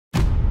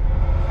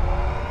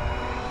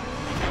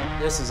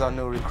This is our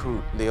new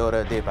recruit,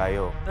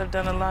 Adebayo. I've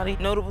done a lot of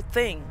notable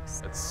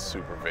things. That's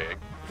super vague.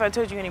 If I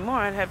told you any more,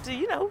 I'd have to,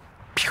 you know,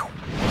 pew.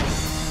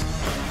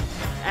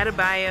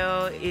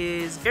 Adebayo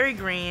is very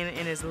green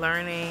and is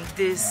learning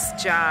this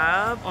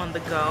job on the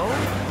go.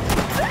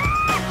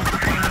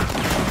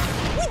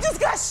 We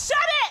just got shut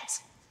it!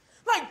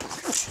 Like,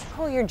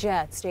 Pull your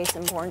jets,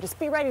 Jason Bourne. Just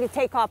be ready to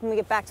take off when we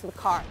get back to the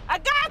car. I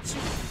got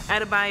you!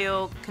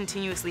 Adebayo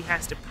continuously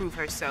has to prove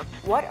herself.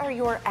 What are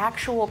your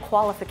actual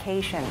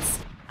qualifications?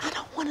 I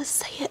don't want to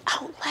say it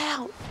out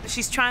loud.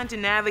 She's trying to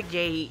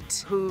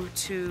navigate who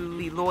to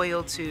be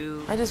loyal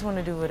to. I just want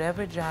to do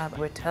whatever job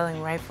we're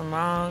telling right from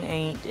wrong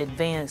ain't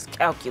advanced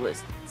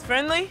calculus. It's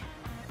friendly?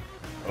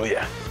 Oh,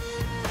 yeah.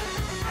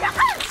 Then I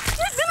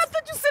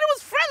thought you said it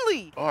was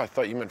friendly. Oh, I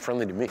thought you meant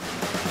friendly to me.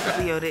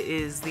 Leota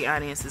is the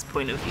audience's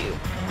point of view.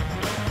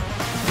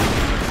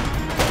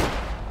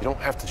 You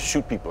don't have to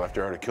shoot people after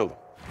you already killed them.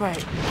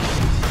 Right.